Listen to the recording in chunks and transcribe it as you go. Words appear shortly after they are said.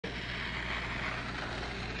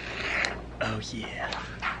Oh yeah.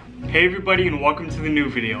 Hey everybody, and welcome to the new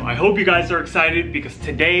video. I hope you guys are excited because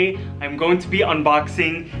today I'm going to be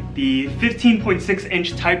unboxing the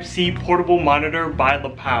 15.6-inch Type-C portable monitor by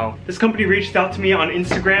Lepow. This company reached out to me on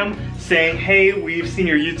Instagram saying, hey, we've seen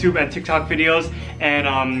your YouTube and TikTok videos,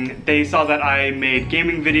 and they saw that I made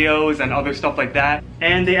gaming videos and other stuff like that,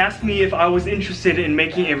 and they asked me if I was interested in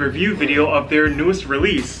making a review video of their newest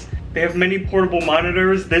release. They have many portable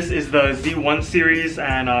monitors. This is the Z1 series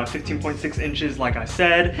and 15.6 inches like I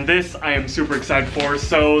said. This I am super excited for.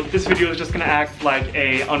 So this video is just gonna act like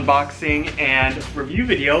a unboxing and review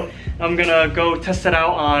video. I'm gonna go test it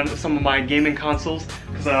out on some of my gaming consoles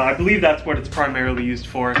because I believe that's what it's primarily used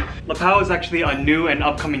for. Lepow is actually a new and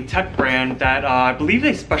upcoming tech brand that I believe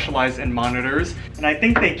they specialize in monitors, and I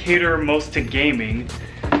think they cater most to gaming.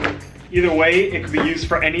 Either way, it could be used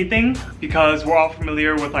for anything because we're all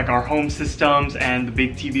familiar with like our home systems and the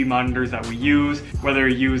big TV monitors that we use. Whether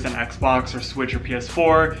you use an Xbox or Switch or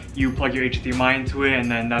PS4, you plug your HDMI into it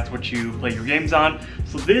and then that's what you play your games on.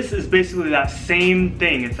 So this is basically that same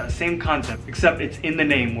thing, it's that same concept, except it's in the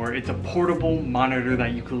name where it's a portable monitor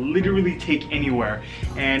that you can literally take anywhere.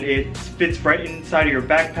 And it fits right inside of your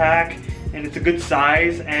backpack and it's a good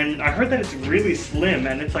size, and I heard that it's really slim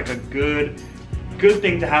and it's like a good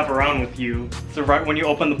thing to have around with you. So right when you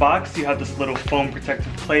open the box, you have this little foam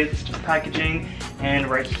protective plate. It's just packaging, and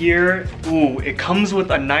right here, ooh, it comes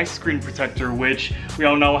with a nice screen protector, which we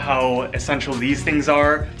all know how essential these things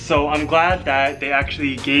are. So I'm glad that they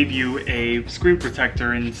actually gave you a screen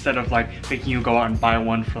protector instead of like making you go out and buy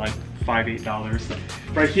one for like $5–8.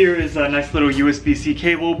 Right here is a nice little USB-C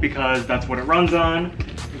cable because that's what it runs on.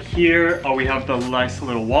 Here, we have the nice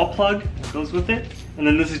little wall plug that goes with it. And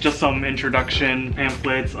then this is just some introduction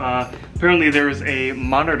pamphlets. Apparently there's a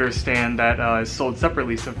monitor stand that is sold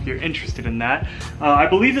separately, so if you're interested in that. I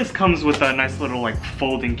believe this comes with a nice little like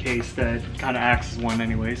folding case that kind of acts as one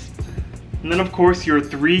anyways. And then of course your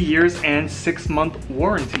 3 years and 6-month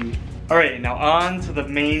warranty. Alright, now on to the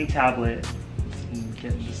main tablet. Let's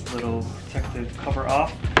get this little protective cover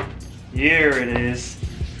off. Here it is.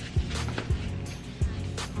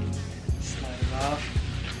 Slide it off.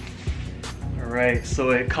 Alright,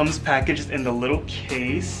 so it comes packaged in the little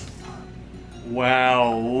case.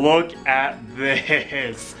 Wow, look at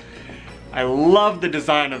this. I love the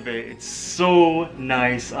design of it. It's so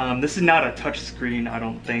nice. This is not a touch screen, I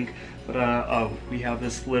don't think. But oh, we have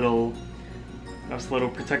this little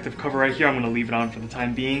protective cover right here. I'm gonna leave it on for the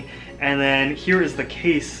time being. And then here is the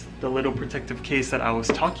case, the little protective case that I was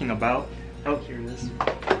talking about. Oh, here it is.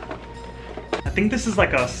 I think this is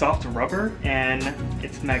like a soft rubber and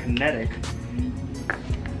it's magnetic.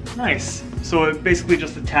 Nice. So it basically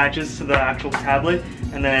just attaches to the actual tablet,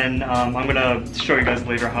 and then I'm gonna show you guys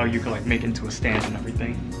later how you can like make it into a stand and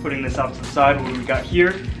everything. Putting this out to the side, what we got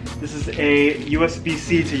here, this is a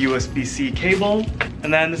USB-C to USB-C cable,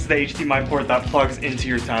 and then this is the HDMI port that plugs into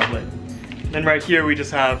your tablet. And then right here we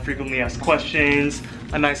just have frequently asked questions,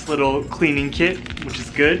 a nice little cleaning kit, which is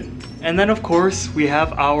good, and then of course we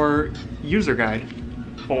have our user guide.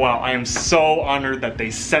 Oh wow, I am so honored that they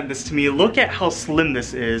sent this to me. Look at how slim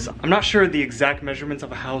this is. I'm not sure the exact measurements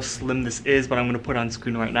of how slim this is, but I'm gonna put it on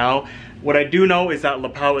screen right now. What I do know is that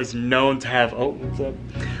Lepow is known to have, oh, what's up?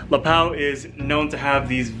 Lepow is known to have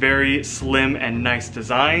these very slim and nice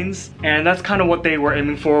designs. And that's kind of what they were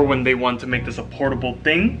aiming for when they wanted to make this a portable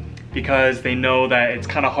thing, because they know that it's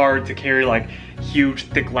kind of hard to carry like huge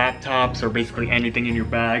thick laptops or basically anything in your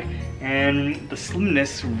bag. And the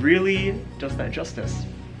slimness really does that justice.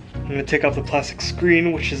 I'm gonna take off the plastic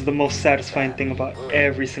screen, which is the most satisfying thing about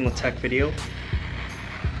every single tech video.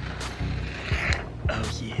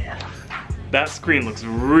 Oh yeah. That screen looks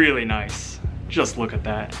really nice. Just look at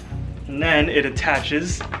that. And then it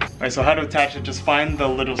attaches. Alright, so how to attach it, just find the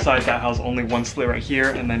little side that has only one slit right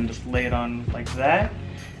here and then just lay it on like that.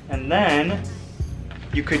 And then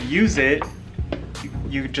you could use it,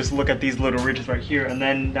 you just look at these little ridges right here, and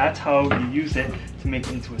then that's how you use it to make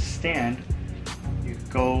it into a stand. You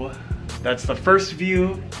go, that's the first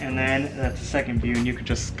view, and then that's the second view, and you could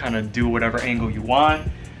just kind of do whatever angle you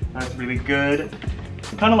want. That's really good.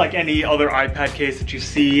 Kind of like any other iPad case that you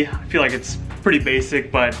see. I feel like it's pretty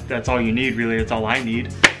basic, but that's all you need really, that's all I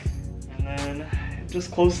need. And then it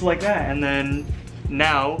just closes like that, and then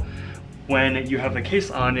now when you have the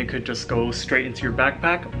case on, it could just go straight into your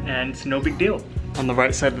backpack and it's no big deal. On the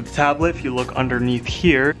right side of the tablet, if you look underneath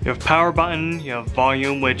here, you have power button, you have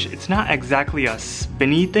volume, which it's not exactly a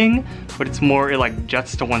spinny thing, but it's more, it like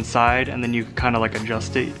jets to one side and then you can kind of like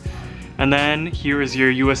adjust it. And then here is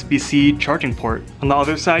your USB-C charging port. On the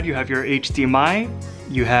other side, you have your HDMI,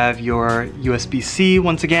 you have your USB-C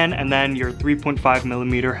once again, and then your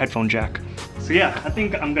 3.5mm headphone jack. So yeah, I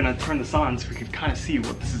think I'm gonna turn this on so we can kind of see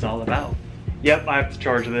what this is all about. Yep, I have to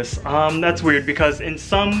charge this. That's weird because in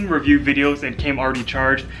some review videos it came already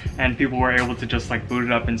charged and people were able to just like boot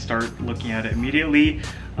it up and start looking at it immediately.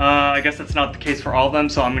 I guess that's not the case for all of them,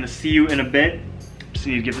 so I'm gonna see you in a bit. Just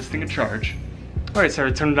need to give this thing a charge. Alright, so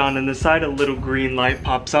I turned it on and this side, a little green light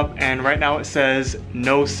pops up and right now it says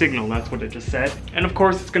no signal. That's what it just said. And of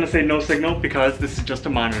course it's gonna say no signal because this is just a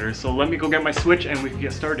monitor. So let me go get my switch and we can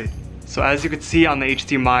get started. So as you can see on the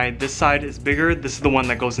HDMI, this side is bigger. This is the one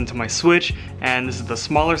that goes into my switch, and this is the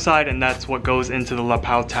smaller side, and that's what goes into the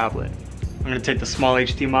Lepow tablet. I'm gonna take the small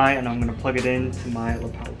HDMI and I'm gonna plug it into my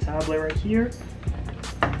Lepow tablet right here.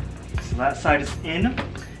 So that side is in,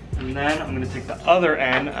 and then I'm gonna take the other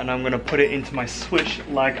end and I'm gonna put it into my switch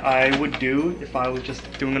like I would do if I was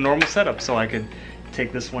just doing a normal setup. So I could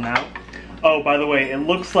take this one out. Oh, by the way, it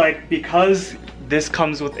looks like because this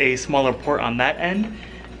comes with a smaller port on that end,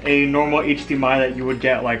 a normal HDMI that you would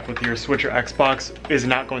get like with your Switch or Xbox is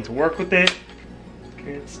not going to work with it.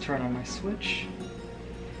 Okay, let's turn on my Switch.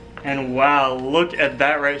 And wow, look at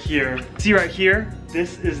that right here. See right here?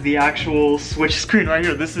 This is the actual Switch screen right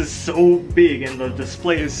here. This is so big and the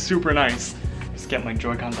display is super nice. Let's get my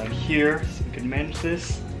Joy-Cons out here so we can manage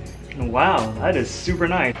this. And wow, that is super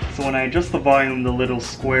nice. So when I adjust the volume, the little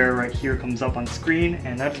square right here comes up on screen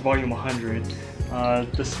and that's volume 100.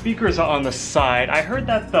 The speakers are on the side. I heard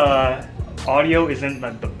that the audio isn't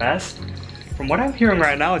the best. From what I'm hearing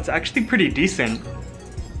right now, it's actually pretty decent.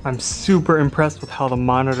 I'm super impressed with how the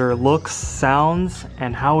monitor looks, sounds,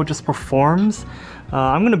 and how it just performs.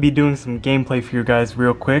 I'm gonna be doing some gameplay for you guys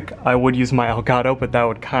real quick. I would use my Elgato, but that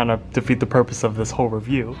would kind of defeat the purpose of this whole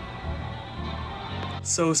review.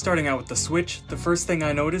 So starting out with the Switch, the first thing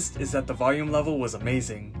I noticed is that the volume level was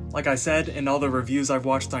amazing. Like I said, in all the reviews I've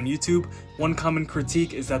watched on YouTube, one common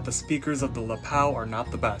critique is that the speakers of the Lepow are not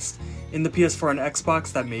the best. In the PS4 and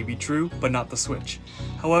Xbox that may be true, but not the Switch.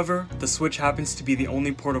 However, the Switch happens to be the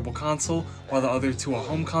only portable console, while the other two are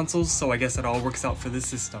home consoles, so I guess it all works out for this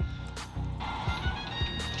system.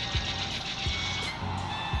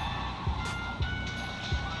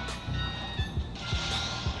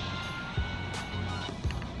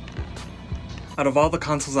 Out of all the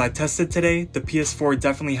consoles I tested today, the PS4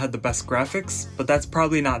 definitely had the best graphics, but that's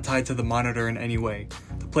probably not tied to the monitor in any way.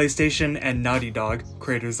 The PlayStation and Naughty Dog,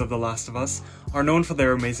 creators of The Last of Us, are known for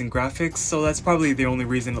their amazing graphics, so that's probably the only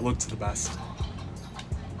reason it looked the best.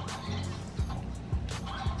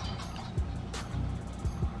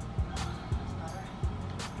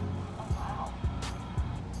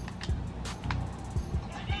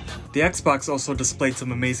 The Xbox also displayed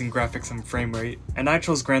some amazing graphics and frame rate, and I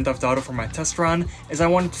chose Grand Theft Auto for my test run as I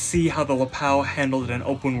wanted to see how the Lepow handled an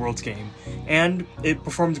open world game, and it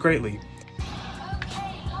performed greatly.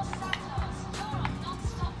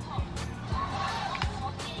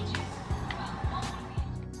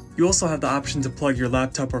 You also have the option to plug your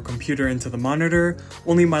laptop or computer into the monitor,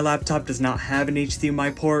 only my laptop does not have an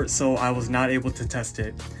HDMI port, so I was not able to test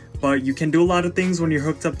it. But you can do a lot of things when you're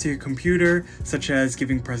hooked up to your computer, such as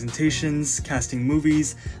giving presentations, casting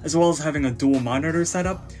movies, as well as having a dual monitor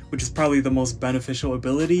setup, which is probably the most beneficial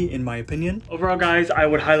ability in my opinion. Overall guys, I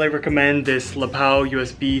would highly recommend this Lepow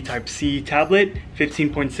USB Type-C tablet,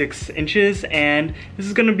 15.6 inches, and this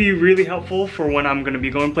is going to be really helpful for when I'm going to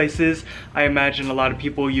be going places. I imagine a lot of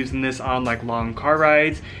people using this on like long car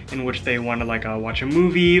rides in which they want to like watch a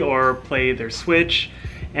movie or play their Switch.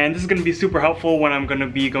 And this is going to be super helpful when I'm going to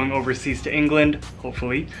be going overseas to England,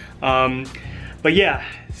 hopefully. But yeah,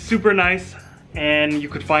 super nice, and you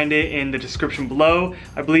could find it in the description below.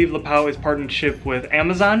 I believe Lepow is partnership with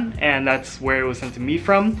Amazon, and that's where it was sent to me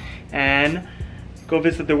from. And go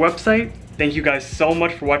visit their website. Thank you guys so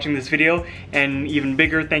much for watching this video, and even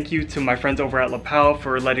bigger thank you to my friends over at Lepow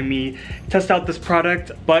for letting me test out this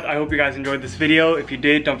product. But I hope you guys enjoyed this video. If you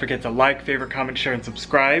did, don't forget to like, favorite, comment, share, and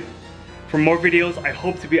subscribe. For more videos, I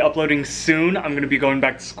hope to be uploading soon. I'm gonna be going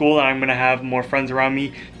back to school and I'm gonna have more friends around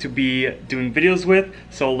me to be doing videos with,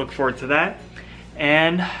 so look forward to that.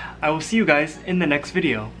 And I will see you guys in the next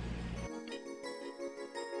video.